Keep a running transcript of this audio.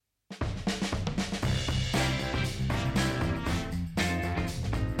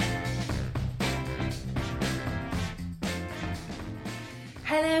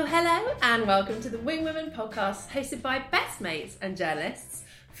Hello, hello, and welcome to the Wing Women podcast, hosted by best mates and journalists,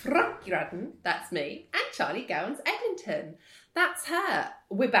 Frank Gradden, that's me, and Charlie Gowans-Eglinton, that's her.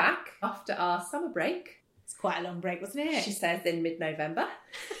 We're back after our summer break. It's quite a long break, wasn't it? She says in mid-November.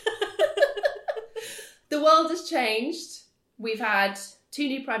 The world has changed. We've had 2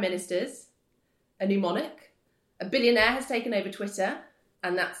 new prime ministers, a new monarch, a billionaire has taken over Twitter,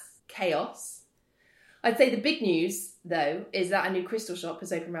 and that's chaos. I'd say the big news, though, is that a new crystal shop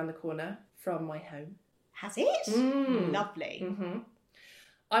has opened around the corner from my home. Has it? Lovely. Mm-hmm.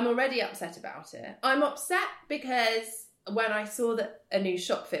 I'm already upset about it. I'm upset because when I saw that a new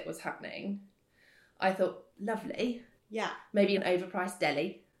shop fit was happening, I thought, lovely. Yeah. Maybe an overpriced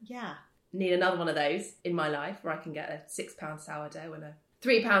deli. Yeah. Need another one of those in my life where I can get a £6 sourdough and a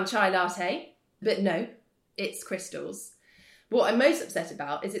 £3 chai latte. But no, it's crystals. What I'm most upset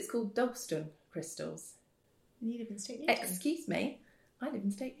about is it's called Dalston crystals. And you live in Stoke Newington. Excuse me, I live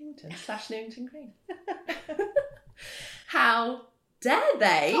in Stoke Newington / Newington Green. How dare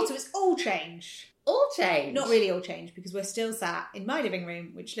they? Oh, so it's all change. All change. Not really all change, because we're still sat in my living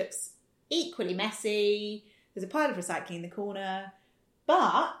room, which looks equally messy. There's a pile of recycling in the corner.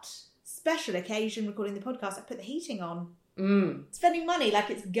 But, special occasion, recording the podcast, I put the heating on. Spending money like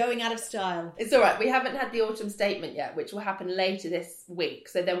it's going out of style. It's all right. We haven't had the autumn statement yet, which will happen later this week.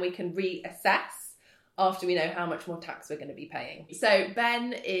 So then we can reassess after we know how much more tax we're going to be paying. So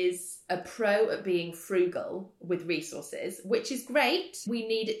Ben is a pro at being frugal with resources, which is great. We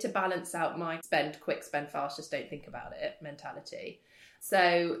need it to balance out my spend quick, spend fast, just don't think about it mentality.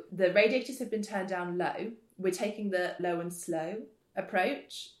 So the radiators have been turned down low. We're taking the low and slow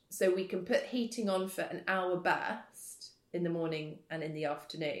approach. So we can put heating on for an hour burst in the morning and in the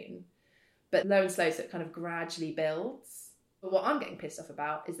afternoon, but low and slow, so it kind of gradually builds. But what I'm getting pissed off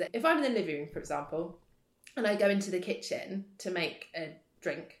about is that if I'm in the living room, for example, and I go into the kitchen to make a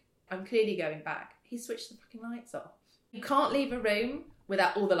drink, I'm clearly going back. He switched the fucking lights off. You can't leave a room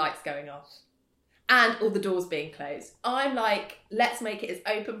without all the lights going off and all the doors being closed. I'm like, let's make it as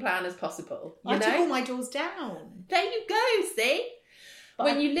open plan as possible. I took all my doors down. There you go, see?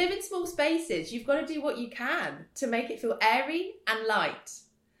 When you live in small spaces, you've got to do what you can to make it feel airy and light.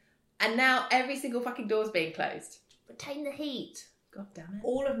 And now every single fucking door's being closed. Retain the heat. God damn it.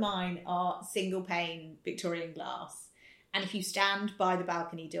 All of mine are single pane Victorian glass. And if you stand by the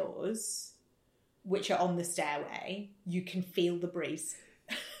balcony doors, which are on the stairway, you can feel the breeze.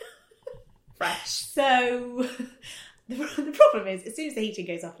 Fresh. So the problem is, as soon as the heating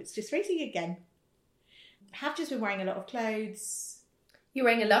goes off, it's just raining again. I have just been wearing a lot of clothes. You're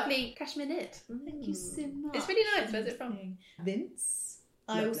wearing a lovely cashmere knit. Thank you so much. It's really nice. Where's it from? Vince.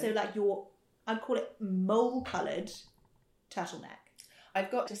 Lovely. I also like your, I'd call it mole-coloured turtleneck. I've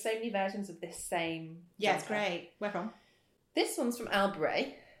got just so many versions of this same Yeah, it's jumper. great. Where from? This one's from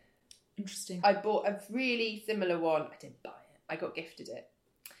Albury. Interesting. I bought a really similar one. I didn't buy it. I got gifted it,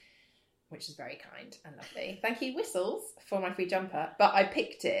 which is very kind and lovely. Thank you, Whistles, for my free jumper. But I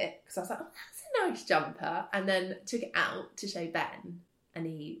picked it because I was like, oh, that's a nice jumper. And then took it out to show Ben. And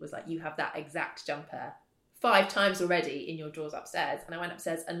he was like, you have that exact jumper 5 times already in your drawers upstairs. And I went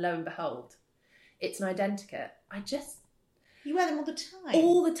upstairs and lo and behold, it's an identikit. You wear them all the time.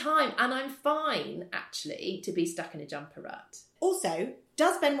 All the time. And I'm fine, actually, to be stuck in a jumper rut. Also,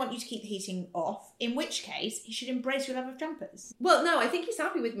 does Ben want you to keep the heating off? In which case, he should embrace your love of jumpers. Well, no, I think he's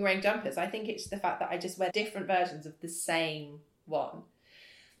happy with me wearing jumpers. I think it's the fact that I just wear different versions of the same one.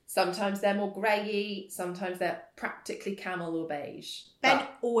 Sometimes they're more greyy, sometimes they're practically camel or beige. Ben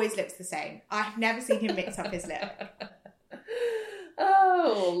always looks the same. I've never seen him mix up his look.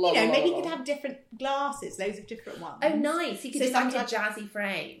 Oh, maybe he could have different glasses, loads of different ones. Oh, nice. He could do like a sometimes- jazzy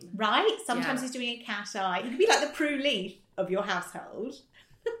frame. Right? Sometimes Yeah. he's doing a cat eye. He could be like the Prue Leaf of your household.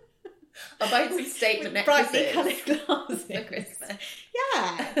 I'll buy some statement With brightly necklaces coloured glasses. for Christmas.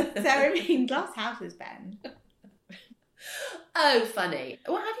 Yeah. So, I mean, glass houses, Ben. Oh, funny.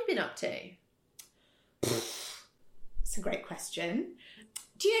 What have you been up to? It's a great question.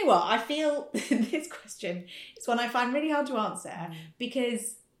 Do you know what? I feel this question is one I find really hard to answer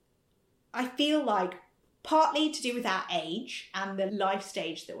because I feel like partly to do with our age and the life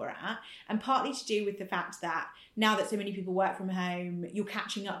stage that we're at, and partly to do with the fact that now that so many people work from home, you're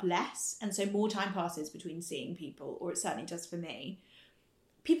catching up less, and so more time passes between seeing people, or it certainly does for me.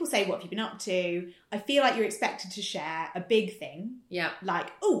 People say, what have you been up to? I feel like you're expected to share a big thing. Yeah.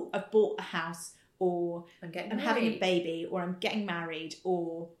 Like, oh, I've bought a house, or I'm having a baby, or I'm getting married,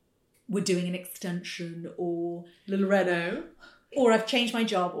 or we're doing an extension, or Little Reno. Or I've changed my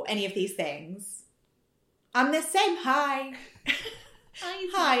job, or any of these things. I'm the same. Hi.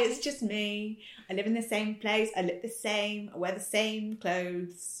 Hi, it's just me. I live in the same place. I look the same. I wear the same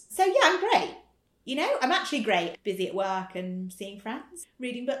clothes. So yeah, I'm great. You know, I'm actually great. Busy at work and seeing friends,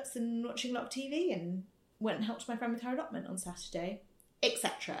 reading books and watching a lot of TV, and went and helped my friend with her allotment on Saturday,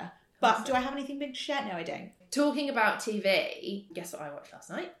 etc. But Awesome. do I have anything big to share? No, I don't. Talking about TV, guess what I watched last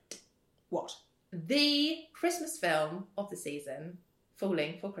night? What? The Christmas film of the season,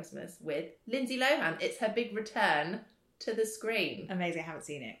 Falling for Christmas, with Lindsay Lohan. It's her big return to the screen. Amazing, I haven't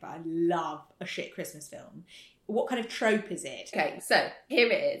seen it, but I love a shit Christmas film. What kind of trope is it? Okay, so here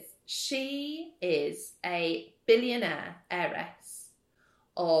it is. She is a billionaire heiress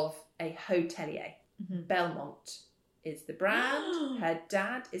of a hotelier. Mm-hmm. Belmont is the brand. Her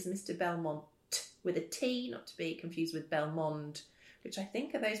dad is Mr. Belmont with a T, not to be confused with Belmond, which I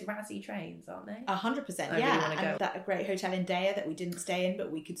think are those Razzie trains, aren't they? 100%, I yeah. really wanna go. And that great hotel in Daya that we didn't stay in,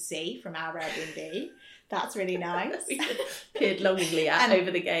 but we could see from our Airbnb. That's really nice. We peered longingly at And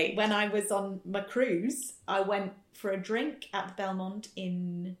over the gate. When I was on my cruise, I went for a drink at the Belmont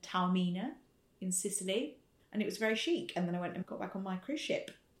in Taormina in Sicily, and it was very chic. And then I went and got back on my cruise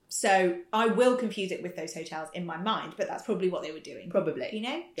ship. So I will confuse it with those hotels in my mind, but that's probably what they were doing. Probably. You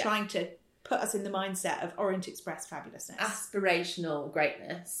know, Yeah. trying to put us in the mindset of Orient Express fabulousness. Aspirational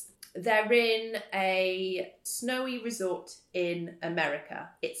greatness. They're in a snowy resort in America.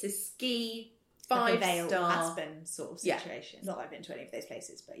 It's a ski Like a Vale, 5-star. Aspen sort of Yeah. situation. Not that I've been to any of those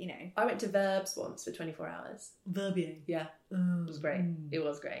places, but you know. I went to Verbs once for 24 hours. Verbier. Yeah, it was great. It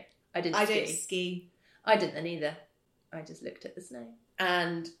was great. I didn't I ski. don't ski. I didn't then either. I just looked at the snow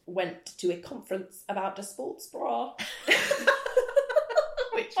and went to a conference about a sports bra,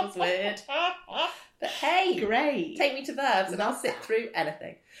 which was weird. But hey, Great. take me to Verbs and I'll sit through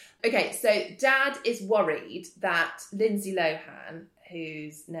anything. Okay, so Dad is worried that Lindsay Lohan,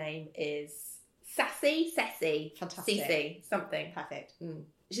 whose name is Ceci, Fantastic. Cece, something. Perfect.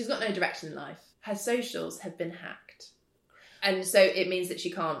 She's got no direction in life. Her socials have been hacked. And so it means that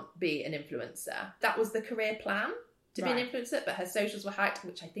she can't be an influencer. That was the career plan, to be an Right. influencer, but her socials were hacked,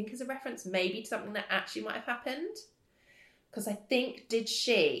 which I think is a reference maybe to something that actually might have happened. Because I think, did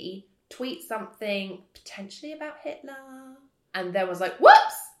she tweet something potentially about Hitler? And then was like,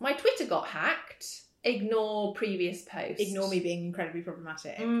 whoops, my Twitter got hacked. Ignore previous posts. Ignore me being incredibly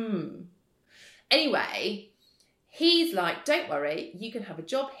problematic. Anyway, he's like, don't worry, you can have a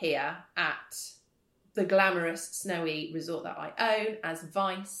job here at the glamorous, snowy resort that I own as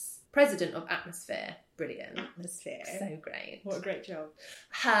vice president of Atmosphere. Brilliant. Atmosphere. So great. What a great job.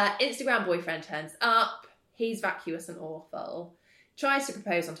 Her Instagram boyfriend turns up. He's vacuous and awful. Tries to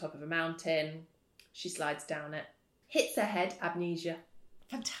propose on top of a mountain. She slides down it. Hits her head, amnesia.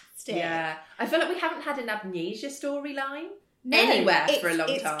 Fantastic. Yeah. I feel like we haven't had an amnesia storyline. No, Anywhere for a long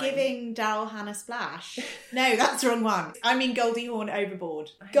it's time. giving Daryl Hannah Splash. No, that's the wrong one. I mean Goldie Hawn overboard.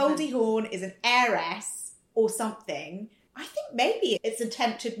 I Goldie Hawn is an heiress or something. I think maybe it's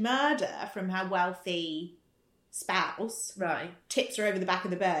attempted murder from her wealthy spouse. Right. Tips her over the back of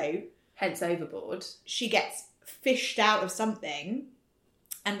the boat. Hence overboard. She gets fished out of something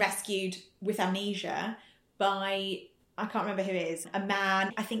and rescued with amnesia by, I can't remember who it is, a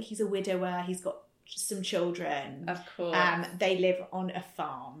man. I think he's a widower. He's got some children. Of course. They live on a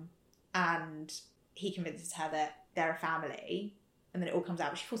farm and he convinces her that they're a family, and then it all comes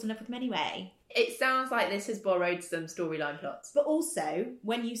out, but she falls in love with him anyway. It sounds like this has borrowed some storyline plots. But also,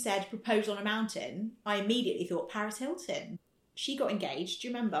 when you said propose on a mountain, I immediately thought Paris Hilton. She got engaged, do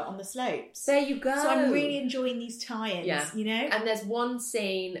you remember, on the slopes? There you go. So I'm really enjoying these tie-ins, Yeah. you know? And there's one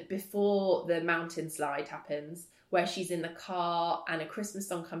scene before the mountain slide happens where she's in the car and a Christmas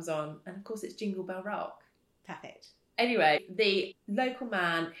song comes on, and of course it's Jingle Bell Rock. Perfect. Anyway, the local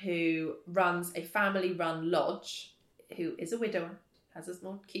man who runs a family-run lodge, who is a widower, has a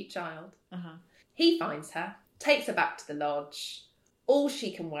small cute child, he finds her, takes her back to the lodge. All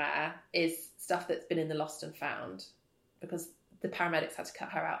she can wear is stuff that's been in the lost and found, because the paramedics had to cut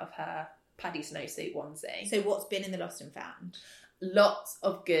her out of her Paddy snowsuit onesie. So what's been in the lost and found? Lots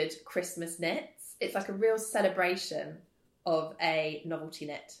of good Christmas knits. It's like a real celebration of a novelty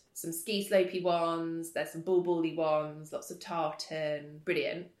knit. Some ski slopey ones, there's some ball-bally ones, lots of tartan,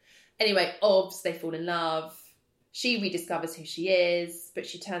 brilliant. Anyway, obvs, they fall in love. She rediscovers who she is, but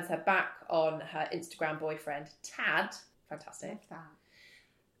she turns her back on her Instagram boyfriend, Tad. Fantastic. Love that.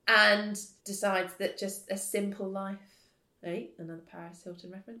 And decides that just a simple life, another Paris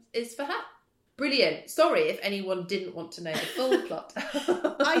Hilton reference, is for her. Brilliant. Sorry if anyone didn't want to know the full plot.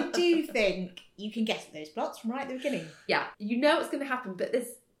 I do think you can guess those plots from right at the beginning. Yeah, you know what's going to happen, but there's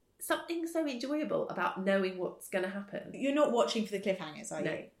something so enjoyable about knowing what's going to happen. You're not watching for the cliffhangers, are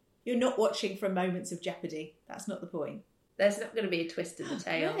No. you? You're not watching for moments of jeopardy. That's not the point. There's not going to be a twist in the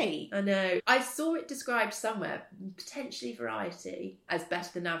tail. Great. I know. I saw it described somewhere, potentially Variety, as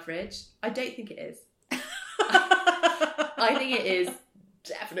better than average. I don't think it is. I think it is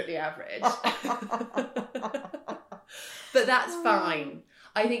definitely average. But that's fine.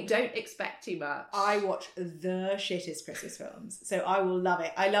 I think don't expect too much. I watch the shittest Christmas films, so I will love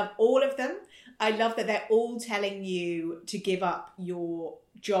it. I love all of them. I love that they're all telling you to give up your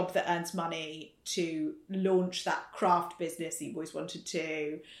job that earns money to launch that craft business that you've always wanted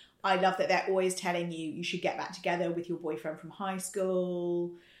to. I love that they're always telling you should get back together with your boyfriend from high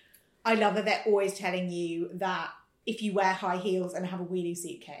school. I love that they're always telling you that if you wear high heels and have a wheelie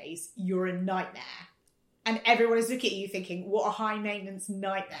suitcase, you're a nightmare. And everyone is looking at you thinking, what a high maintenance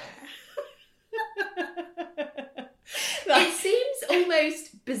nightmare. It seems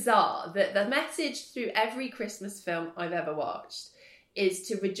almost bizarre that the message through every Christmas film I've ever watched is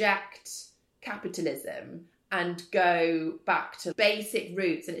to reject capitalism and go back to basic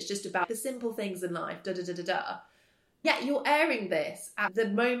roots, and it's just about the simple things in life, da-da-da-da-da. Yet you're airing this at the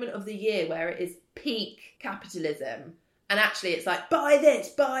moment of the year where it is peak capitalism. And actually it's like, buy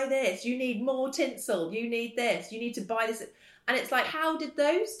this, you need more tinsel, you need this, you need to buy this. And it's like, how did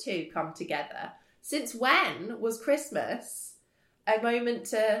those two come together? Since when was Christmas a moment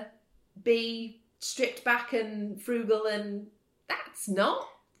to be stripped back and frugal? And that's not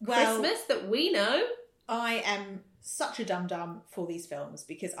Christmas that we know. I am such a dum-dum for these films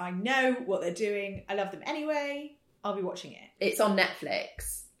because I know what they're doing. I love them anyway. I'll be watching it. It's on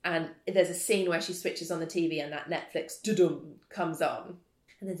Netflix. And there's a scene where she switches on the TV and that Netflix dudum comes on.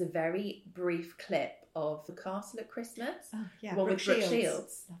 And there's a very brief clip of The Castle at Christmas. Oh, yeah. One with Brooke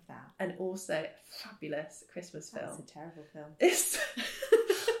Shields. Love that. And also a fabulous Christmas film. That's a terrible film.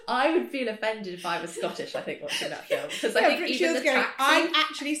 I would feel offended if I was Scottish, I think, watching that film. Because I think Brooke even Shields the going, taxi... I'm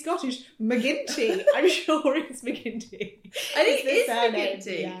actually Scottish. McGinty. I'm sure it's McGinty. I think it is surname.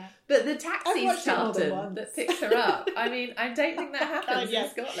 McGinty. Yeah. But the taxi's watched it more than Charlton once. that picks her up. I mean, I don't think that happens in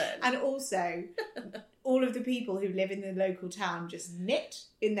Scotland. And also, all of the people who live in the local town just knit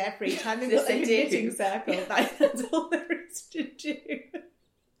in their free time. They've got like a knitting circle. That's all there is to do.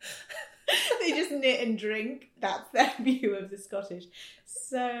 They just knit and drink. That's their view of the Scottish.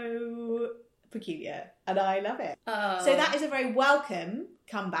 So peculiar. And I love it. Oh. So that is a very welcome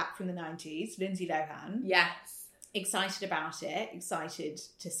comeback from the 90s. Lindsay Lohan. Yes. Excited about it. Excited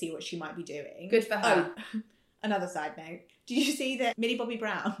to see what she might be doing. Good for her. Oh, another side note. Did you see that Millie Bobby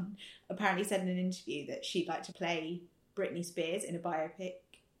Brown apparently said in an interview that she'd like to play Britney Spears in a biopic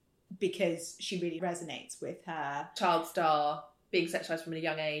because she really resonates with her Child star, being sexualised from a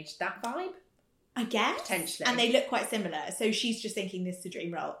young age, that vibe? I guess. Potentially. And they look quite similar. So she's just thinking this is a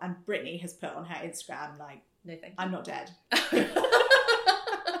dream role. And Britney has put on her Instagram, like, no thank you. I'm not dead.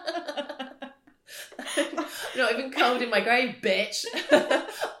 Not even cold in my grave, bitch.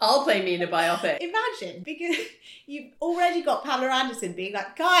 I'll play me in a biopic. Imagine, because you've already got Pamela Anderson being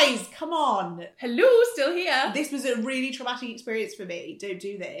like, guys, come on. Hello, still here. This was a really traumatic experience for me. Don't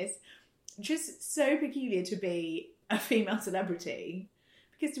do this. Just so peculiar to be a female celebrity.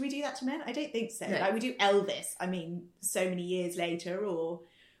 Because do we do that to men? I don't think so. No. Like we do Elvis, I mean, so many years later, or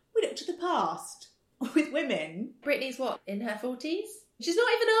we look to the past with women. Britney's what, in her 40s? She's not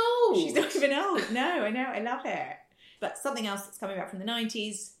even old. She's not even old. No, I know. I love her. But something else that's coming back from the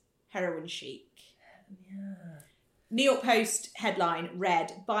 90s, heroin chic. Yeah. New York Post headline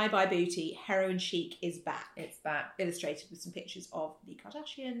read, Bye Bye Booty, heroin chic is back. It's back. Illustrated with some pictures of the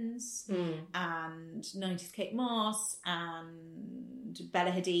Kardashians and 90s Kate Moss and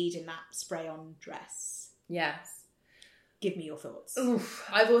Bella Hadid in that spray-on dress. Yes. Give me your thoughts. Oof.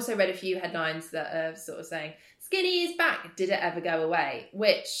 I've also read a few headlines that are sort of saying, skinny is back, did it ever go away?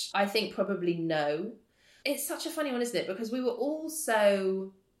 Which I think probably no. It's such a funny one, isn't it? Because we were all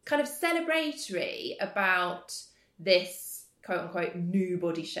so kind of celebratory about this quote-unquote new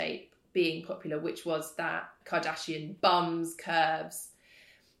body shape being popular, which was that Kardashian bums, curves,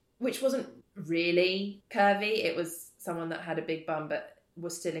 which wasn't really curvy. It was someone that had a big bum but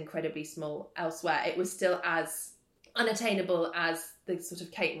was still incredibly small elsewhere. It was still as unattainable as the sort of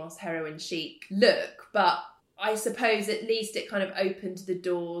Kate Moss heroin chic look, but I suppose at least it kind of opened the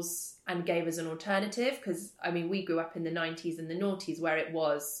doors and gave us an alternative, because I mean we grew up in the 90s and the noughties where it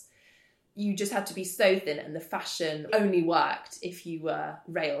was you just had to be so thin and the fashion only worked if you were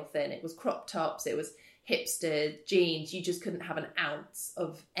rail thin. It was crop tops, it was hipster jeans, you just couldn't have an ounce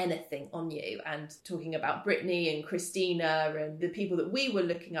of anything on you. And talking about Britney and Christina and the people that we were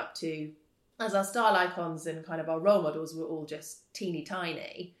looking up to as our style icons and kind of our role models were all just teeny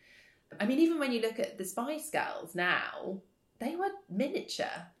tiny. I mean, even when you look at the Spice Girls now, they were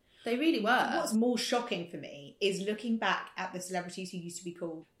miniature. They really were. What's more shocking for me is looking back at the celebrities who used to be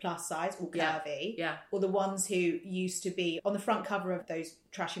called plus size or curvy, or the ones who used to be on the front cover of those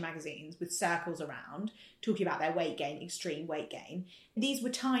trashy magazines with circles around, talking about their weight gain, extreme weight gain. These were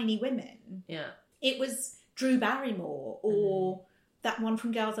tiny women. Yeah. It was Drew Barrymore or that one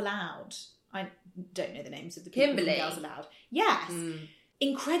from Girls Aloud. I don't know the names of the people Kimberly. from Girls Aloud. Yes.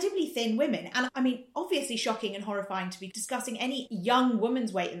 Incredibly thin women. And I mean, obviously shocking and horrifying to be discussing any young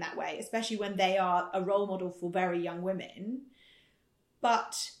woman's weight in that way, especially when they are a role model for very young women.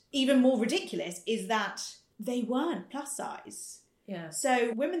 But even more ridiculous is that they weren't plus size. Yeah.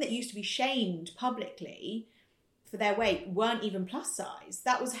 So women that used to be shamed publicly for their weight weren't even plus size.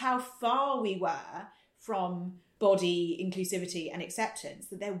 That was how far we were from body inclusivity and acceptance,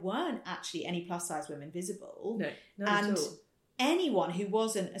 that there weren't actually any plus size women visible. No, not at all. Anyone who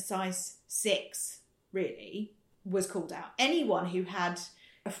wasn't a size 6, really, was called out. Anyone who had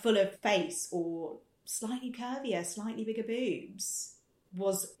a fuller face or slightly curvier, slightly bigger boobs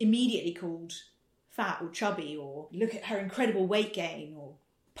was immediately called fat or chubby, or look at her incredible weight gain, or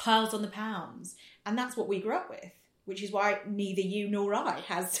piles on the pounds. And that's what we grew up with, which is why neither you nor I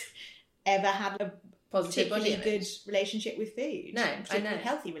has ever had a positive body particularly good relationship with food. No, I know.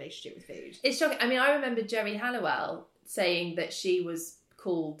 Healthy relationship with food. It's shocking. I mean, I remember Geri Halliwell saying that she was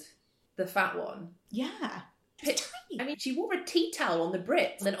called the fat one. Yeah. I mean, she wore a tea towel on the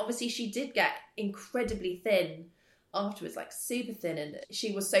Brits, and then obviously she did get incredibly thin afterwards, like super thin, and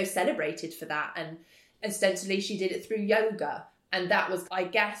she was so celebrated for that, and ostensibly she did it through yoga. And that was, I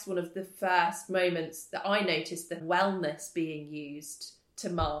guess, one of the first moments that I noticed the wellness being used to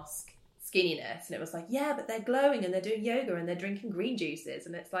mask skinniness. And it was like, yeah, but they're glowing and they're doing yoga and they're drinking green juices.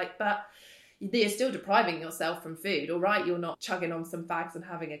 And it's like, but you're still depriving yourself from food. All right, you're not chugging on some fags and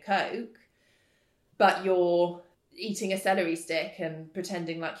having a Coke, but you're eating a celery stick and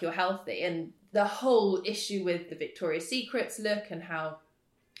pretending like you're healthy. And the whole issue with the Victoria's Secret's look and how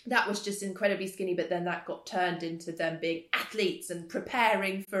that was just incredibly skinny, but then that got turned into them being athletes and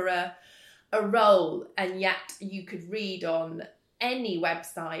preparing for a role. And yet you could read on any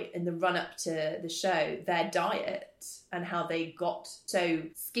website in the run-up to the show their diet and how they got so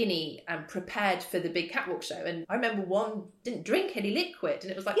skinny and prepared for the big catwalk show. And I remember one didn't drink any liquid,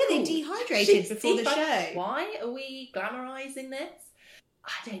 and it was like, they dehydrated before the show. Why are we glamorizing this?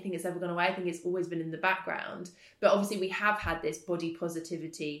 I don't think it's ever gone away. I think it's always been in the background. But obviously we have had this body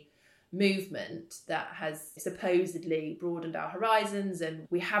positivity movement that has supposedly broadened our horizons, and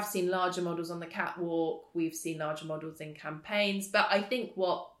we have seen larger models on the catwalk, we've seen larger models in campaigns. But I think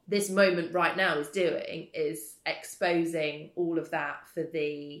what this moment right now is doing is exposing all of that for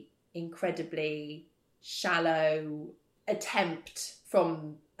the incredibly shallow attempt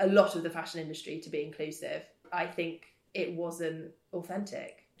from a lot of the fashion industry to be inclusive. I think it wasn't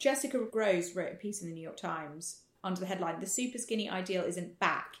authentic. Jessica Rose wrote a piece in the New York Times under the headline, "The super skinny ideal isn't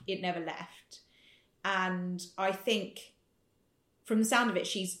back, it never left." And I think from the sound of it,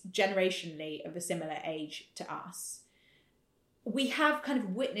 she's generationally of a similar age to us. We have kind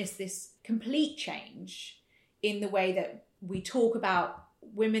of witnessed this complete change in the way that we talk about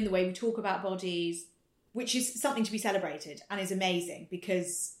women, the way we talk about bodies, which is something to be celebrated and is amazing,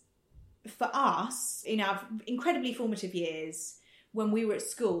 because for us, in our incredibly formative years, when we were at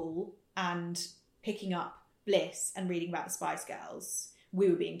school and picking up Bliss and reading about the Spice Girls, we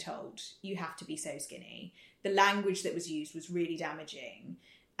were being told, you have to be so skinny. The language that was used was really damaging.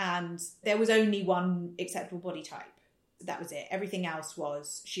 And there was only one acceptable body type. That was it. Everything else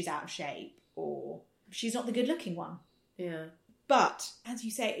was, she's out of shape, or she's not the good looking one. Yeah. But, as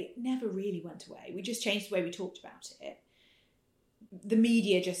you say, it never really went away. We just changed the way we talked about it. The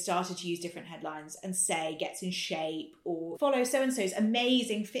media just started to use different headlines and say, gets in shape, or follow so-and-so's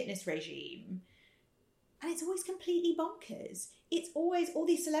amazing fitness regime. And it's always completely bonkers. It's always all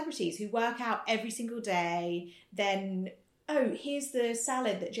these celebrities who work out every single day. Then, oh, here's the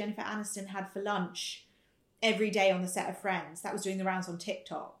salad that Jennifer Aniston had for lunch every day on the set of Friends. That was doing the rounds on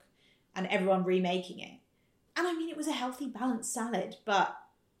TikTok, and everyone remaking it. And I mean, it was a healthy, balanced salad, but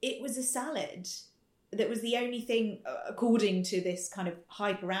it was a salad that was the only thing, according to this kind of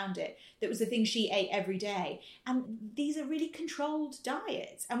hype around it, that was the thing she ate every day. And these are really controlled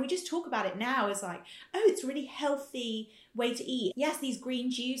diets. And we just talk about it now as like, oh, it's a really healthy way to eat. Yes, these green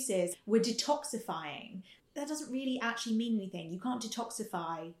juices were detoxifying. That doesn't really actually mean anything. You can't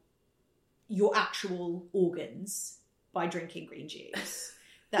detoxify your actual organs by drinking green juice.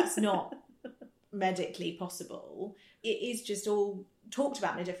 That's not medically possible. It is just all talked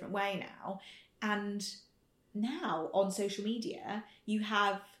about in a different way now. And now on social media, you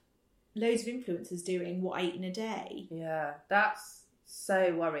have loads of influencers doing what I eat in a day. Yeah, that's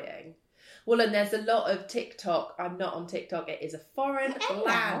So worrying. Well, and there's a lot of TikTok. I'm not on TikTok. It is a foreign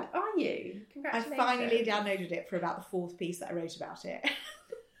land. Are you? I Congratulations. finally downloaded it for about the 4th piece that I wrote about it.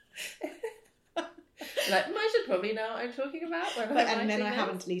 Like, I should probably know what I'm talking about. And then I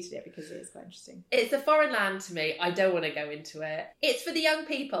haven't deleted it because it is quite interesting. It's a foreign land to me. I don't want to go into it. It's for the young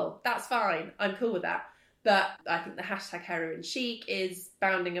people. That's fine. I'm cool with that. But I think the hashtag heroin chic is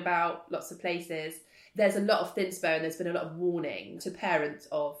bounding about lots of places. There's a lot of thinspo, and there's been a lot of warning to parents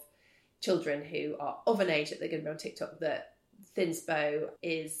of children who are of an age that they're going to be on TikTok that thinspo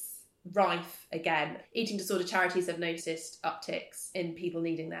is rife again. Eating disorder charities have noticed upticks in people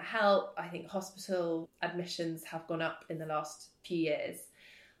needing their help. I think hospital admissions have gone up in the last few years.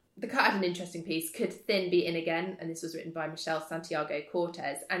 The Cut had an interesting piece, Could Thin Be In Again? And this was written by Michelle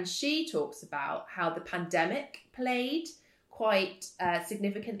Santiago-Cortez. And she talks about how the pandemic played quite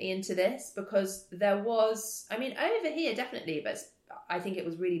significantly into this, because there was, I mean, over here definitely, but I think it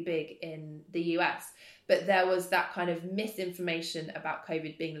was really big in the US, but there was that kind of misinformation about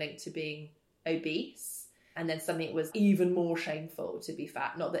COVID being linked to being obese. And then suddenly it was even more shameful to be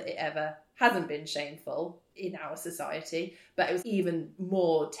fat. Not that it ever hasn't been shameful in our society, but it was even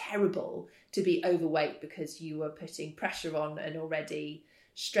more terrible to be overweight because you were putting pressure on an already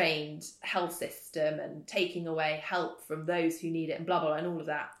strained health system and taking away help from those who need it and blah, blah, and all of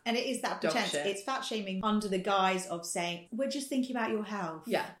that. And it is that pretense. It's fat shaming under the guise of saying, we're just thinking about your health.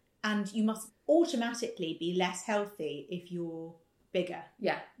 Yeah. And you must automatically be less healthy if you're bigger.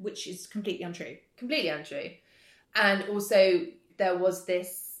 Yeah. Which is completely untrue. Completely untrue. And also there was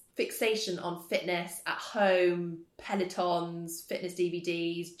this fixation on fitness at home, Pelotons, fitness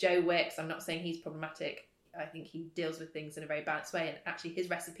DVDs, Joe Wicks. I'm not saying he's problematic. I think he deals with things in a very balanced way, and actually his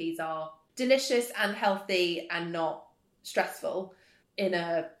recipes are delicious and healthy and not stressful in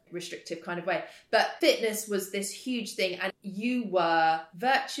a restrictive kind of way. But fitness was this huge thing, and you were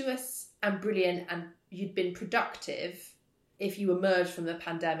virtuous and brilliant and you'd been productive if you emerged from the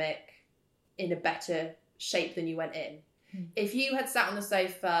pandemic in a better shape than you went in. If you had sat on the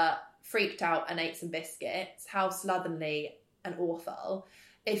sofa, freaked out and ate some biscuits, how slovenly and awful.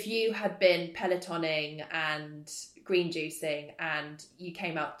 If you had been pelotoning and green juicing and you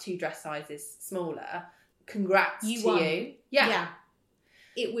came out 2 dress sizes smaller, congrats to won. you. Yeah.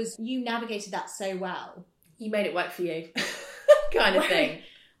 It was, you navigated that so well. You made it work for you kind of thing.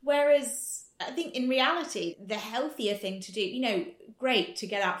 Whereas I think in reality, the healthier thing to do, great to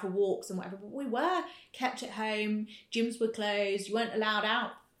get out for walks and whatever, but we were kept at home, gyms were closed, you weren't allowed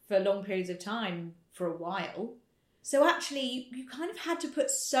out for long periods of time for a while. So actually, you kind of had to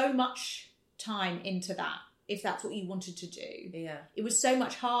put so much time into that, if that's what you wanted to do. Yeah. It was so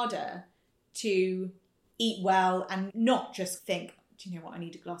much harder to eat well and not just think, do you know what, I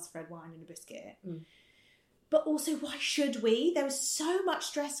need a glass of red wine and a biscuit. But also, why should we? There was so much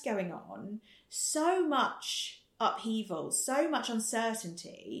stress going on, so much upheaval, so much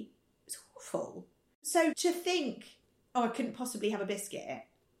uncertainty. It's awful. So to think, I couldn't possibly have a biscuit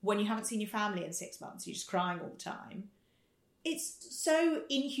when you haven't seen your family in 6 months, you're just crying all the time. It's so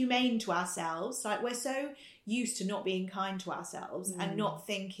inhumane to ourselves. Like, we're so used to not being kind to ourselves and not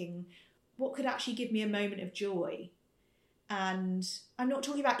thinking, what could actually give me a moment of joy? And I'm not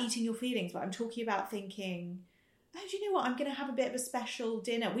talking about eating your feelings, but I'm talking about thinking, oh, do you know what? I'm going to have a bit of a special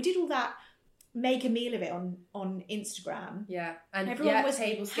dinner. We did all that, make a meal of it on Instagram. Yeah. And everyone was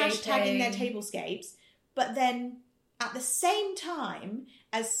tablescaping. hashtagging their tablescapes. But then at the same time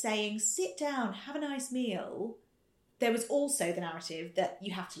as saying, sit down, have a nice meal, there was also the narrative that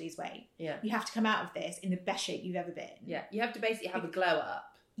you have to lose weight. Yeah. You have to come out of this in the best shape you've ever been. Yeah. You have to basically have a glow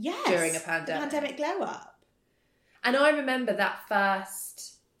up. Yes. During a pandemic. Pandemic glow up. And I remember that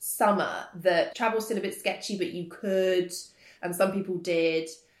first summer that travel's still a bit sketchy, but you could, and some people did.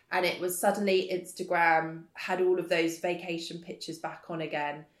 And it was suddenly Instagram had all of those vacation pictures back on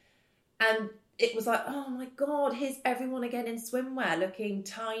again. And it was like, oh my God, here's everyone again in swimwear looking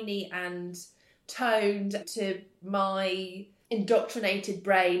tiny and toned, to my indoctrinated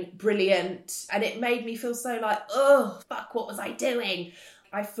brain, brilliant. And it made me feel so like, oh, fuck, what was I doing?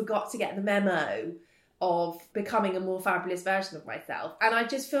 I forgot to get the memo of becoming a more fabulous version of myself. And I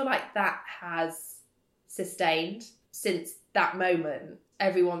just feel like that has sustained since that moment.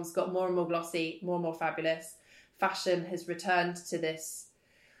 Everyone's got more and more glossy, more and more fabulous. Fashion has returned to this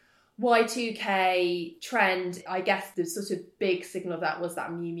Y2K trend. I guess the sort of big signal of that was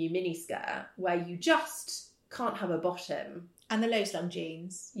that Miu Miu miniskirt, where you just can't have a bottom. And the low slung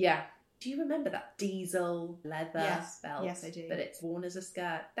jeans. Yeah. Do you remember that diesel leather belt? Yes, I do. But it's worn as a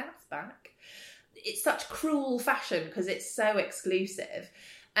skirt. That's back. It's such cruel fashion because it's so exclusive.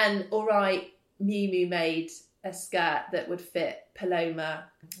 And all right, Miu Miu made a skirt that would fit Paloma.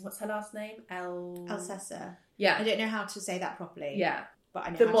 What's her last name? Alcessa. Yeah. I don't know how to say that properly. Yeah. But I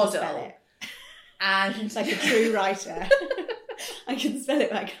know The how model. to spell it. And It's like a true writer. I can spell it,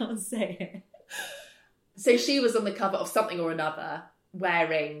 but I can't say it. So she was on the cover of something or another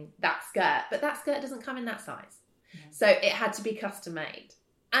wearing that skirt, but that skirt doesn't come in that size. No. So it had to be custom made.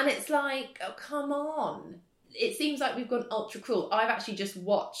 And it's like, oh, come on. It seems like we've gone ultra cruel. I've actually just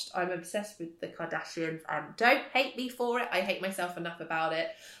watched, I'm obsessed with the Kardashians, and don't hate me for it. I hate myself enough about it.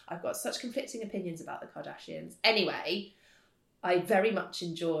 I've got such conflicting opinions about the Kardashians. Anyway, I very much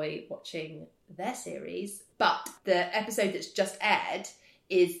enjoy watching their series, but the episode that's just aired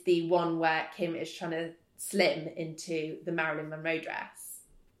is the one where Kim is trying to slim into the Marilyn Monroe dress.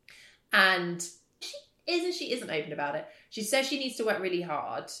 And she isn't open about it. She says she needs to work really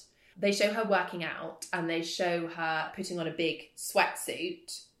hard. They show her working out, and they show her putting on a big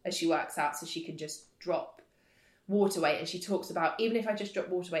sweatsuit as she works out so she can just drop water weight. And she talks about, even if I just drop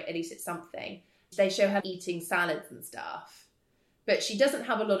water weight, at least it's something. They show her eating salads and stuff. But she doesn't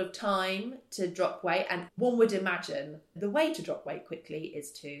have a lot of time to drop weight. And one would imagine the way to drop weight quickly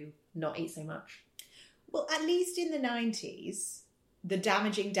is to not eat so much. Well, at least in the 90s, the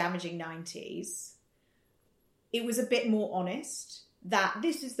damaging 90s, it was a bit more honest that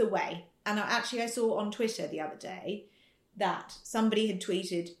this is the way. And I saw on Twitter the other day that somebody had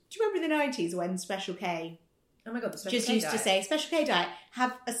tweeted, do you remember the 90s when Special K Oh my God, the Special just K used diet. to say, Special K diet,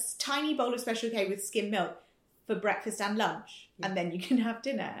 have a tiny bowl of Special K with skim milk for breakfast and lunch, and then you can have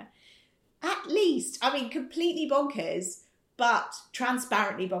dinner. At least, I mean, completely bonkers, but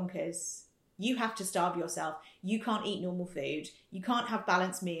transparently bonkers. You have to starve yourself. You can't eat normal food. You can't have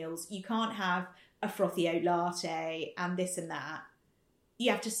balanced meals. You can't have a frothy oat latte and this and that.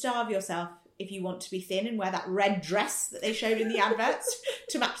 You have to starve yourself if you want to be thin and wear that red dress that they showed in the adverts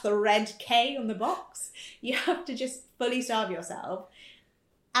to match the red K on the box. You have to just fully starve yourself.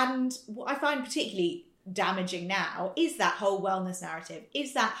 And what I find particularly damaging now is that whole wellness narrative,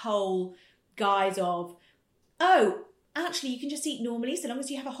 is that whole guise of, oh, actually you can just eat normally so long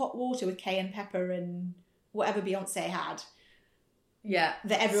as you have a hot water with cayenne pepper and whatever Beyonce had. Yeah,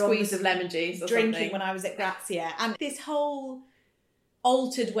 that everyone squeeze of lemon juice or drinking something. When I was at Grazia. And this whole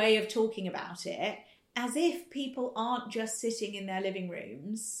altered way of talking about it, as if people aren't just sitting in their living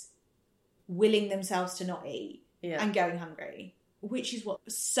rooms willing themselves to not eat and going hungry, which is what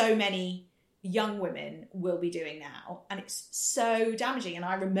so many young women will be doing now. And it's so damaging. And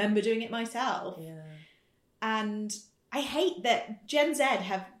I remember doing it myself. Yeah. And I hate that Gen Z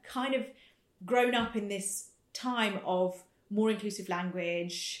have kind of grown up in this time of more inclusive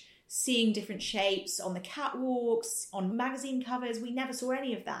language, seeing different shapes on the catwalks, on magazine covers. We never saw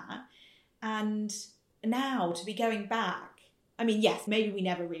any of that. And now to be going back, I mean, yes, maybe we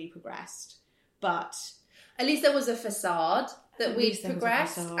never really progressed, but at least there was a facade that we'd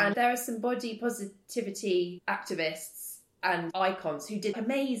progressed. And there are some body positivity activists and icons who did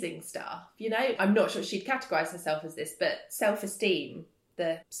amazing stuff. You know, I'm not sure she'd categorise herself as this, but Self-Esteem,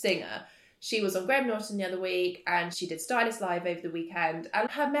 the singer, she was on Graham Norton the other week and she did Stylist Live over the weekend. And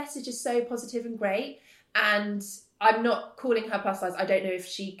her message is so positive and great. And I'm not calling her plus size. I don't know if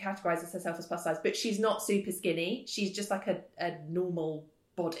she categorises herself as plus size, but she's not super skinny. She's just like a normal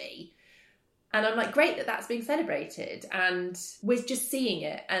body. And I'm like, great that that's being celebrated. And we're just seeing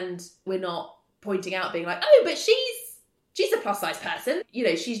it. And we're not pointing out being like, oh, but she's a plus size person. You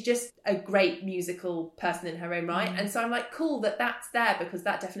know, she's just a great musical person in her own right. And so I'm like, cool that that's there, because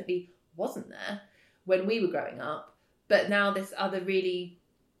that definitely wasn't there when we were growing up. But now this other really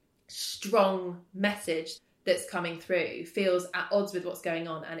strong message that's coming through feels at odds with what's going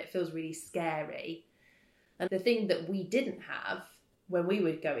on, and it feels really scary. And the thing that we didn't have when we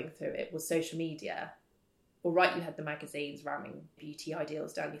were going through it was social media. All right, you had the magazines ramming beauty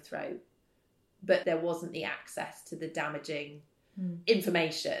ideals down your throat, but there wasn't the access to the damaging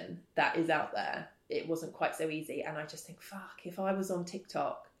information that is out there. It wasn't quite so easy. And I just think, fuck, if I was on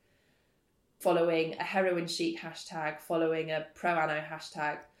TikTok following a heroin chic hashtag, following a pro-ano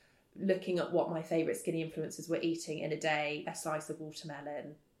hashtag, looking at what my favourite skinny influencers were eating in a day, a slice of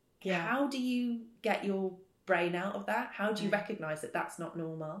watermelon. Yeah. How do you get your brain out of that? How do you recognise that that's not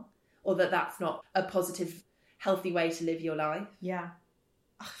normal, or that that's not a positive, healthy way to live your life? Yeah.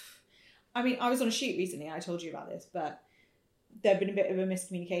 I mean, I was on a shoot recently, I told you about this, but there'd been a bit of a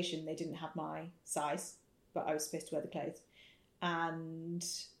miscommunication. They didn't have my size, but I was supposed to wear the clothes. And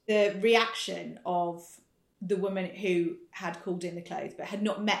the reaction of the woman who had called in the clothes but had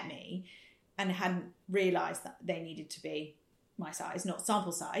not met me and hadn't realised that they needed to be my size, not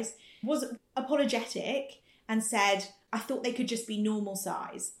sample size, was apologetic and said, I thought they could just be normal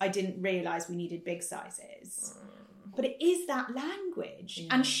size. I didn't realise we needed big sizes. But it is that language.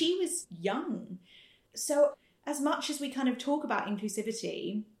 Yeah. And she was young. So as much as we kind of talk about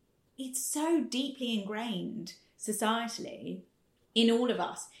inclusivity, it's so deeply ingrained societally in all of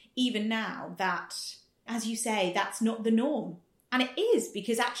us, even now, that, as you say, that's not the norm. And it is,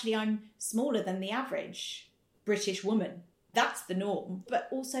 because actually I'm smaller than the average British woman. That's the norm. But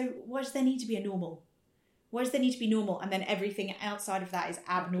also, why does there need to be a normal? Why does there need to be normal? And then everything outside of that is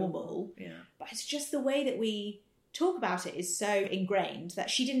abnormal. Yeah. But it's just the way that we talk about it is so ingrained that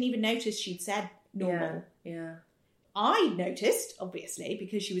she didn't even notice she'd said normal. Yeah. I noticed, obviously,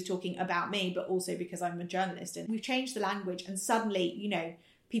 because she was talking about me, but also because I'm a journalist. And we've changed the language, and suddenly, you know,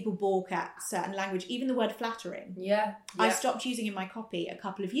 people balk at certain language, even the word flattering. Yeah. I stopped using in my copy a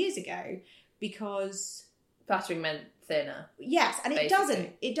couple of years ago because... Flattering meant thinner. Yes, and it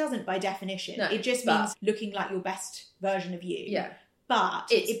doesn't by definition. No, it just means looking like your best version of you. Yeah. But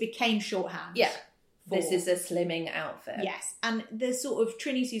it became shorthand. Yeah. This is a slimming outfit. Yes. And the sort of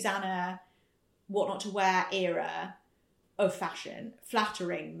Trini Susanna, what not to wear era of fashion,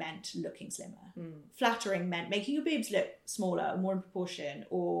 flattering meant looking slimmer. Flattering meant making your boobs look smaller or more in proportion,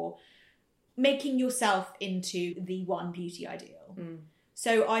 or making yourself into the one beauty ideal.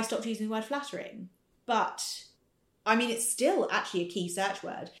 So I stopped using the word flattering. But, I mean, it's still actually a key search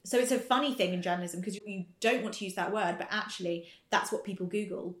word. So it's a funny thing in journalism, because you don't want to use that word, but actually that's what people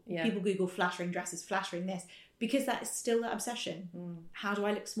Google. Yeah. People Google flattering dresses, flattering this, because that is still that obsession. How do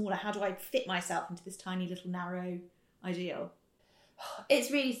I look smaller? How do I fit myself into this tiny little narrow ideal?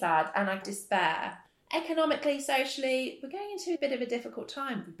 It's really sad, and I despair. Economically, socially, we're going into a bit of a difficult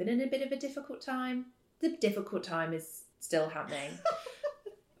time. We've been in a bit of a difficult time. The difficult time is still happening.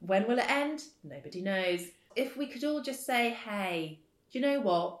 When will it end? Nobody knows. If we could all just say, hey, do you know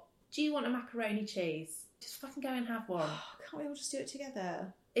what? Do you want a macaroni cheese? Just fucking go and have one. Can't we all just do it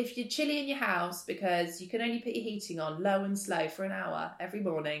together? If you're chilly in your house because you can only put your heating on low and slow for an hour every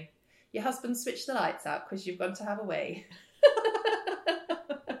morning, your husband switched the lights out because you've gone to have a wee.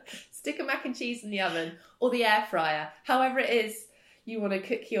 Stick a mac and cheese in the oven or the air fryer. However it is you want to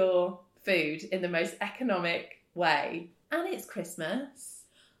cook your food in the most economic way. And it's Christmas.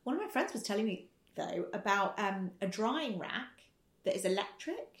 One of my friends was telling me, though, about a drying rack that is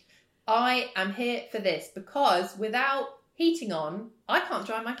electric. I am here for this, because without heating on, I can't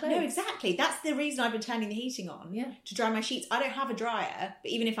dry my clothes. No, exactly. That's the reason I've been turning the heating on, to dry my sheets. I don't have a dryer,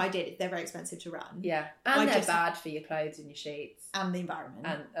 but even if I did, they're very expensive to run. Yeah, and they're bad for your clothes and your sheets. And the environment.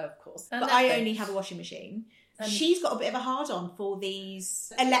 And, of course. And but I only have a washing machine. She's got a bit of a hard-on for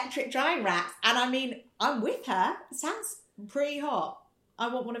these electric drying racks. And I mean, I'm with her. It sounds pretty hot. I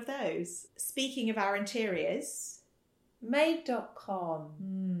want one of those. Speaking of our interiors...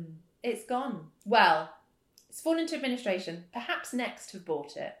 Made.com. It's gone. Well, it's fallen into administration. Perhaps Next have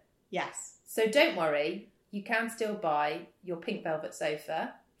bought it. Yes. So don't worry. You can still buy your pink velvet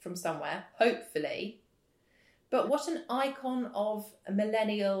sofa from somewhere, hopefully. But what an icon of a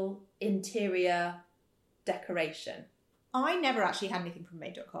millennial interior decoration. I never actually had anything from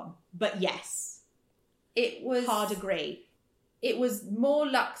Made.com. But yes. It was... Hard agree. It was more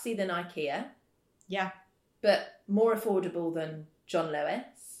luxury than IKEA. Yeah. But more affordable than John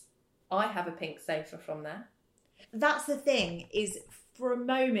Lewis. I have a pink sofa from there. That's the thing, is for a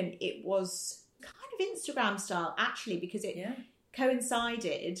moment it was kind of Instagram style, actually, because it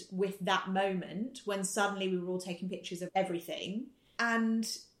coincided with that moment when suddenly we were all taking pictures of everything. And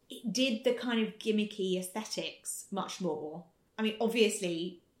it did the kind of gimmicky aesthetics much more. I mean,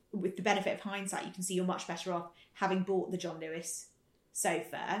 obviously, with the benefit of hindsight, you can see you're much better off having bought the John Lewis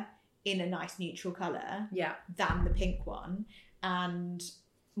sofa in a nice neutral colour than the pink one. And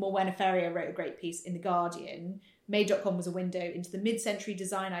Morwenna Ferrier wrote a great piece in The Guardian. Made.com was a window into the mid-century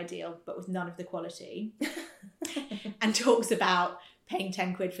design ideal, but with none of the quality. And talks about paying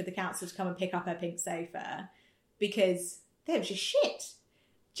 10 quid for the council to come and pick up her pink sofa because they were just shit.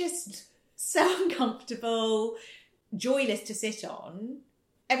 Just so uncomfortable, joyless to sit on.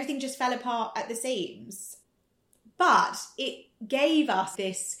 Everything just fell apart at the seams. But it gave us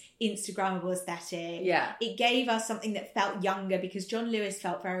this Instagrammable aesthetic. Yeah. It gave us something that felt younger because John Lewis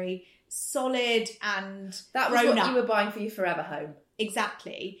felt very solid and that was what you were buying for your forever home.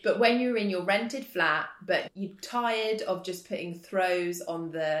 Exactly. But when you were in your rented flat, but you're tired of just putting throws on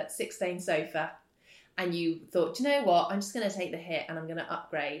the 6-lane sofa, and you thought, do you know what? I'm just going to take the hit and I'm going to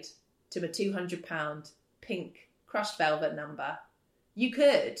upgrade to a £200 pink crushed velvet number. You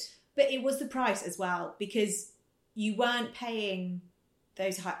could. But it was the price as well, because you weren't paying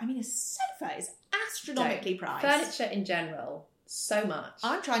those high... I mean, a sofa is astronomically priced. Furniture in general, so much.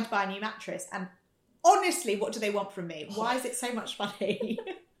 I'm trying to buy a new mattress, and honestly, what do they want from me? Why is it so much money?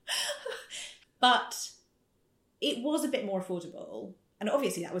 But it was a bit more affordable. And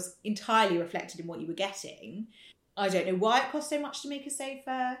obviously that was entirely reflected in what you were getting. I don't know why it costs so much to make a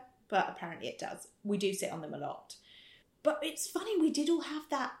sofa, but apparently it does. We do sit on them a lot. But it's funny, we did all have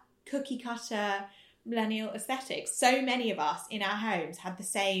that cookie cutter millennial aesthetic. So many of us in our homes had the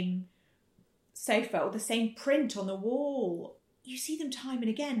same sofa or the same print on the wall. You see them time and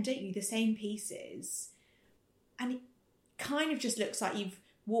again, don't you? The same pieces. And it kind of just looks like you've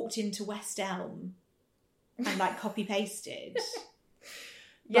walked into West Elm and like copy pasted.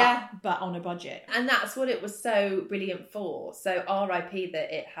 Yeah. But on a budget. And that's what it was so brilliant for. So RIP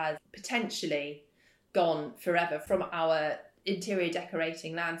that it has potentially gone forever from our interior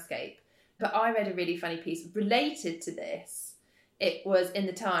decorating landscape. But I read a really funny piece related to this. It was in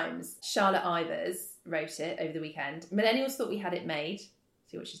the Times. Charlotte Ivers wrote it over the weekend. Millennials thought we had it made.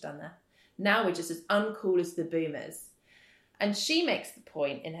 See what she's done there. Now we're just as uncool as the boomers. And she makes the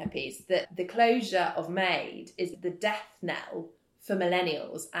point in her piece that the closure of Made is the death knell for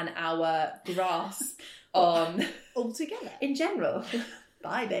millennials and our grasp on... Altogether? In general.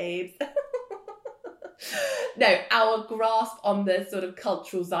 Bye, babes. No, our grasp on the sort of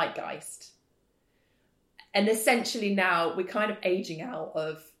cultural zeitgeist. And essentially now we're kind of aging out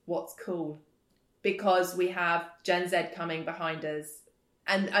of what's cool because we have Gen Z coming behind us.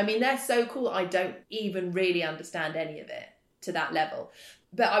 And I mean, they're so cool, I don't even really understand any of it to that level.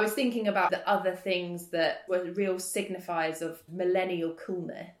 But I was thinking about the other things that were real signifiers of millennial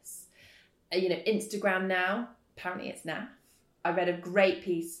coolness. You know, Instagram now, apparently it's naff. I read a great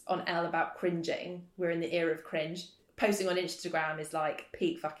piece on Elle about cringing. We're in the era of cringe. Posting on Instagram is like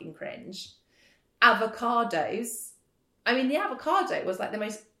peak fucking cringe. Avocados. I mean, the avocado was like the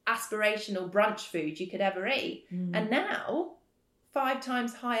most aspirational brunch food you could ever eat. And now, 5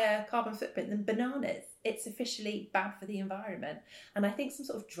 times higher carbon footprint than bananas. It's officially bad for the environment. And I think some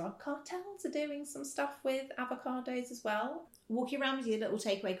sort of drug cartels are doing some stuff with avocados as well. Walking around with your little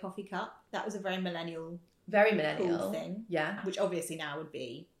takeaway coffee cup. That was a very millennial cool thing. Yeah. Which obviously now would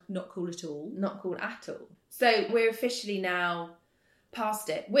be not cool at all. Not cool at all. So we're officially now past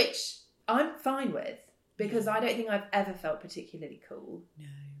it, which I'm fine with because I don't think I've ever felt particularly cool. No.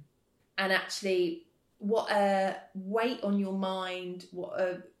 And actually, what a weight on your mind, what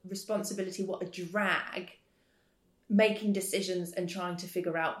a responsibility, what a drag, making decisions and trying to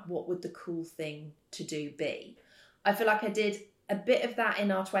figure out what would the cool thing to do be. I feel like I did a bit of that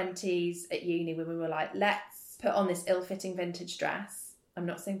in our 20s at uni when we were like, let's put on this ill-fitting vintage dress. I'm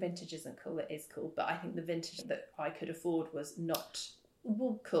not saying vintage isn't cool, it is cool, but I think the vintage that I could afford was not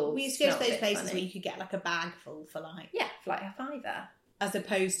cool. We used to go to those places where you could get like a bag full for like... Yeah, for like a £5. As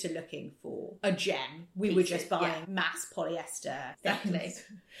opposed to looking for a gem. We were just buying mass polyester. Exactly.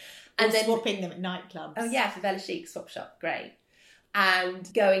 And then swapping them at nightclubs. Oh yeah, Favela Chic, Swap Shop, great. And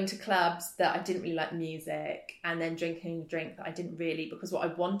going to clubs that I didn't really like music and then drinking a drink that I didn't really, because what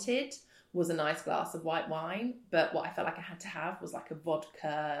I wanted was a nice glass of white wine, but what I felt like I had to have was like a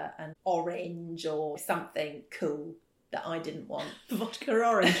vodka and orange or something cool that I didn't want. Vodka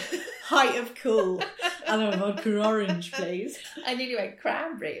orange. Height of cool. I love a vodka orange, please. I nearly went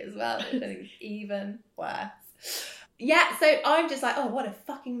cranberry as well, which I think is even worse. Yeah, so I'm just like, oh, what a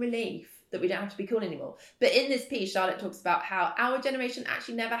fucking relief that we don't have to be cool anymore. But in this piece, Charlotte talks about how our generation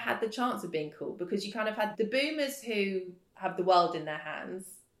actually never had the chance of being cool because you kind of had the boomers who have the world in their hands,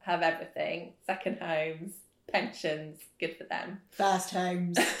 have everything, second homes, pensions, good for them. First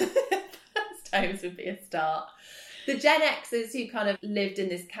homes. First homes would be a start. The Gen Xers who kind of lived in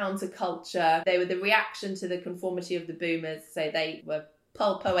this counterculture, they were the reaction to the conformity of the boomers, so they were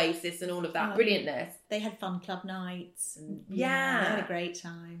Pulp Oasis and all of that brilliantness. They had fun club nights and they had a great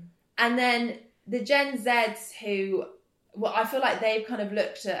time. And then the Gen Zs who, well, I feel like they've kind of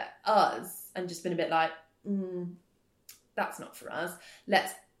looked at us and just been a bit like, that's not for us.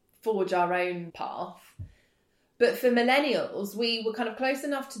 Let's forge our own path. But for millennials, we were kind of close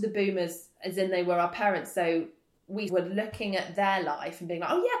enough to the boomers as in they were our parents, so we were looking at their life and being like,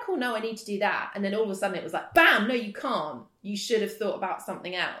 oh yeah, cool, no, I need to do that. And then all of a sudden it was like, bam, no, you can't. You should have thought about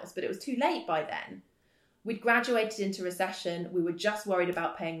something else. But it was too late by then. We'd graduated into recession. We were just worried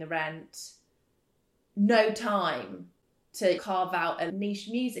about paying the rent. No time to carve out a niche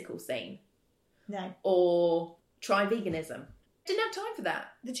musical scene. No. Or try veganism. Didn't have time for that.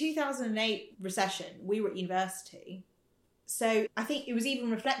 The 2008 recession, we were at university. So I think it was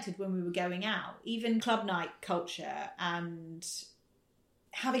even reflected when we were going out. Even club night culture and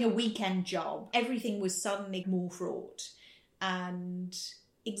having a weekend job, everything was suddenly more fraught and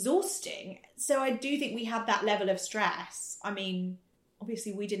exhausting. So I do think we had that level of stress. I mean,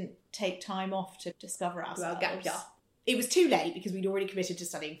 obviously we didn't take time off to discover ourselves. Well, gap year. It was too late because we'd already committed to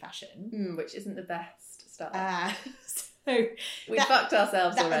studying fashion. Which isn't the best start. So we fucked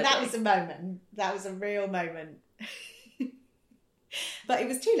ourselves already. That was a moment. That was a real moment. But it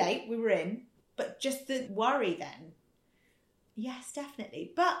was too late. We were in. But just the worry then. Yes,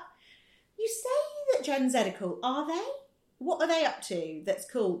 definitely. But you say that Gen Z are cool. Are they? What are they up to that's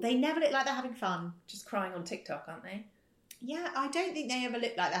cool? They never look like they're having fun. Just crying on TikTok, aren't they? Yeah, I don't think they ever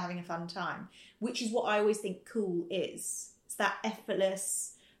look like they're having a fun time, which is what I always think cool is. It's that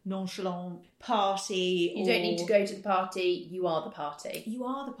effortless, nonchalant party. You don't need to go to the party. You are the party. You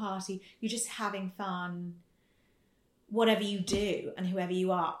are the party. You're just having fun, whatever you do and whoever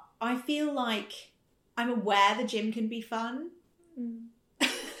you are. I feel like I'm aware the gym can be fun.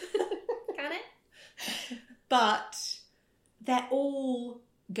 Can it? But they're all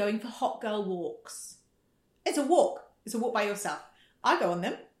going for hot girl walks. It's a walk. It's a walk by yourself. I go on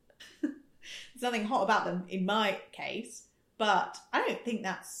them. There's nothing hot about them in my case, but I don't think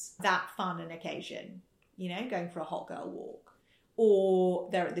that's that fun an occasion, you know, going for a hot girl walk, or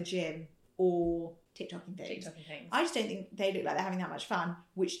they're at the gym, or TikToking things. I just don't think they look like they're having that much fun,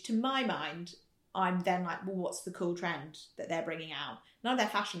 which to my mind, I'm then like, well, what's the cool trend that they're bringing out? None of their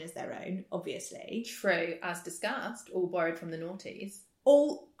fashion is their own, obviously. True, as discussed, all borrowed from the noughties.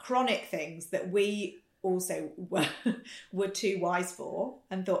 All chronic things that we also were too wise for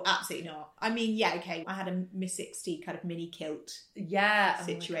and thought absolutely not. I mean, yeah, okay, I had a Miss 60 kind of mini kilt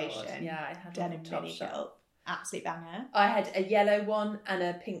situation. Oh yeah, I had denim a top mini shot. kilt. Absolute banger. I had a yellow one and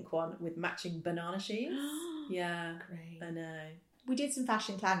a pink one with matching banana shoes. Yeah, great. I know. We did some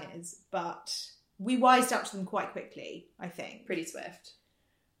fashion clangers, but we wised up to them quite quickly, I think. Pretty swift.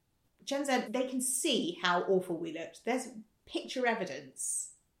 Gen Z, they can see how awful we looked. There's picture evidence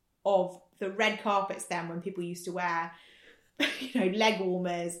of the red carpets then when people used to wear, you know, leg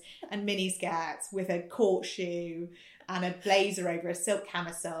warmers and mini skirts with a court shoe and a blazer over a silk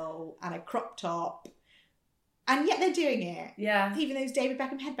camisole and a crop top. And yet they're doing it. Yeah. Even those David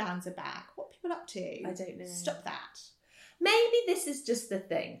Beckham headbands are back. What are people up to? I don't know. Stop that. Maybe this is just the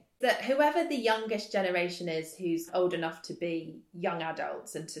thing, that whoever the youngest generation is who's old enough to be young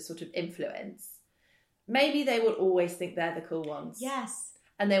adults and to sort of influence, maybe they will always think they're the cool ones. Yes.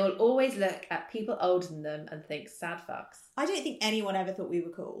 And they will always look at people older than them and think, sad fucks. I don't think anyone ever thought we were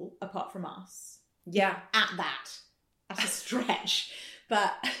cool, apart from us. Yeah. At that. That's a stretch.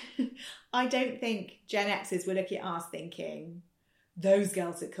 But I don't think Gen Xers were looking at us thinking, those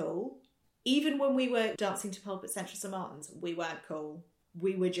girls are cool. Even when we were dancing to Pulp at Central St Martin's, we weren't cool.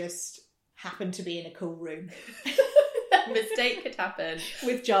 We were just happened to be in a cool room. A mistake could happen.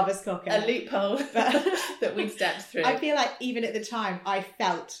 With Jarvis Cocker. A loophole that we stepped through. I feel like even at the time, I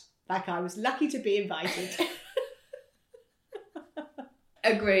felt like I was lucky to be invited.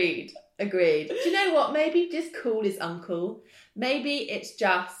 Agreed. Do you know what? Maybe just cool is uncool. Maybe it's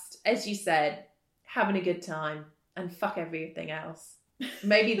just, as you said, having a good time and fuck everything else.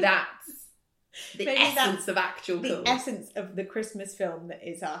 Maybe that's the essence of actual cool. The essence of the Christmas film that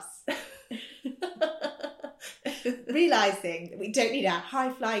is us. Realising that we don't need our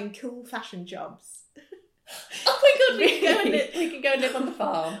high-flying, cool fashion jobs. Oh my God, we can go and live on the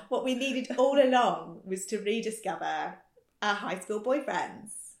farm. What we needed all along was to rediscover our high school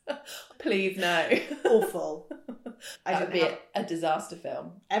boyfriends. Please no. Awful. That would be a disaster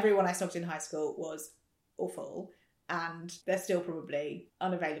film. Everyone I stalked in high school was awful, and they're still probably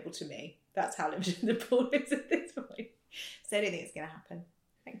unavailable to me. That's how limited the pool is at this point. So I don't think it's going to happen.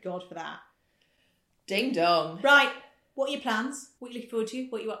 Thank God for that. Ding dong. Right. What are your plans? What are you looking forward to?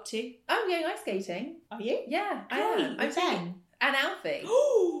 What are you up to? I'm going ice skating. Are you? Yeah, I am. I'm Ben. And Alfie.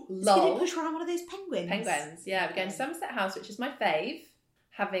 Oh, lol. Going to push around one of those penguins. Penguins, yeah. We're going to Somerset House, which is my fave.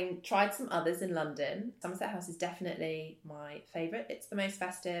 Having tried some others in London, Somerset House is definitely my favourite. It's the most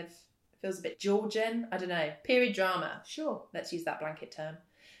festive. It feels a bit Georgian. I don't know. Period drama. Sure. Let's use that blanket term.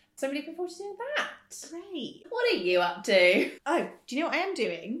 So I'm looking forward to doing that. Great. What are you up to? Oh, do you know what I am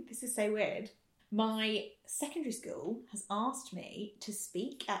doing? This is so weird. My secondary school has asked me to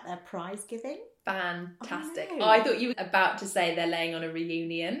speak at their prize giving. Fantastic. Oh, no. I thought you were about to say they're laying on a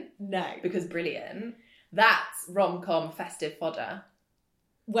reunion. No. Because brilliant. That's rom-com festive fodder.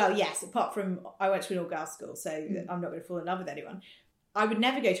 Well, yes, apart from I went to an all-girls school, so I'm not going to fall in love with anyone. I would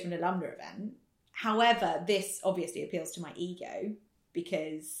never go to an alumna event. However, this obviously appeals to my ego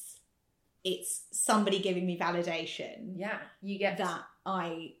because it's somebody giving me validation. Yeah, you get that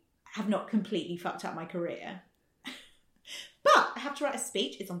I have not completely fucked up my career. But I have to write a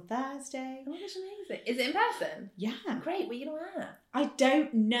speech. It's on Thursday. Oh, that's amazing. Is it in person? Yeah. Great. What are you going to wear? I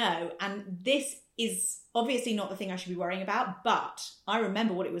don't know. And this is obviously not the thing I should be worrying about, but I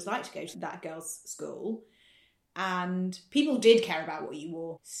remember what it was like to go to that girls' school. And people did care about what you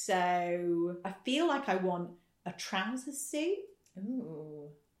wore. So I feel like I want a trouser suit. Ooh.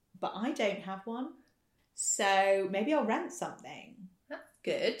 But I don't have one. So maybe I'll rent something. That's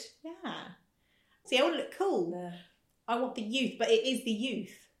good. Yeah. See, I want to look cool. Yeah. I want the youth, but it is the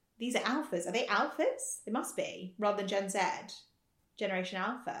youth. These are alphas. Are they alphas? They must be, rather than Gen Z. Generation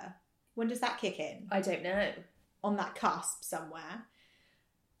Alpha. When does that kick in? I don't know. On that cusp somewhere.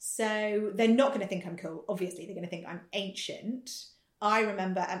 So they're not going to think I'm cool. Obviously, they're going to think I'm ancient. I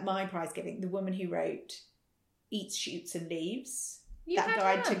remember at my prize giving, the woman who wrote Eats, Shoots and Leaves, that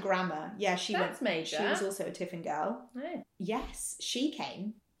guide to grammar. Yeah, That's major. She was also a Tiffin girl. Oh. Yes, she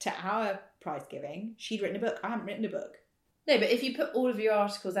came to our prize giving. She'd written a book. I haven't written a book. No, but if you put all of your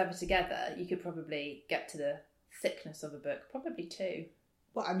articles ever together, you could probably get to the thickness of a book. Probably 2.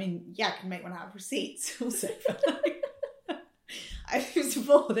 Well, I mean, yeah, I can make one out of receipts also. I was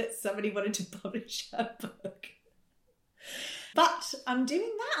before that somebody wanted to publish a book. But I'm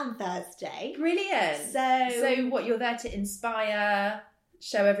doing that on Thursday. Brilliant. So what, you're there to inspire,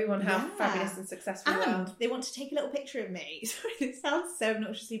 show everyone how fabulous and successful you and are. they want to take a little picture of me. Sorry, it sounds so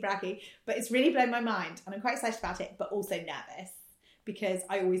obnoxiously braggy, but it's really blown my mind and I'm quite excited about it, but also nervous because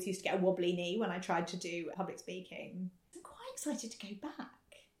I always used to get a wobbly knee when I tried to do public speaking. I'm quite excited to go back.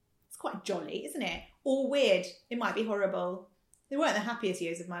 It's quite jolly, isn't it? Or weird. It might be horrible. They weren't the happiest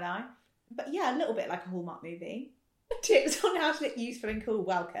years of my life. But yeah, a little bit like a Hallmark movie. Tips on how to look youthful and cool.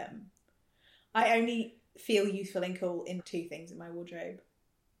 Welcome. I only feel youthful and cool in 2 things in my wardrobe.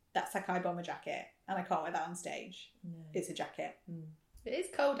 That Sakai bomber jacket, and I can't wear that on stage. No. It's a jacket. It is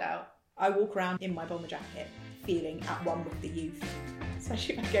cold out. I walk around in my bomber jacket feeling at one with the youth.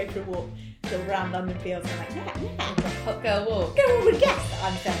 Especially if I go for a walk around London Fields and I'm like, yeah. Hot girl walk. No one would guess that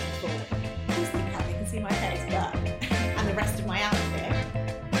I'm 34. Of course they can, they can see my face, but and the rest of my outfit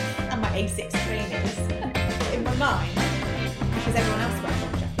and my A6 trainers in my mind because everyone else wears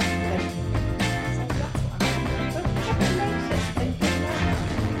bomber jackets. So that's what I'm doing. Congratulations. And good luck.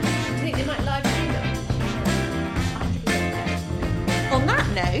 Do you think they might live stream it? 100%. On that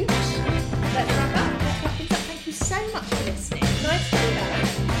note,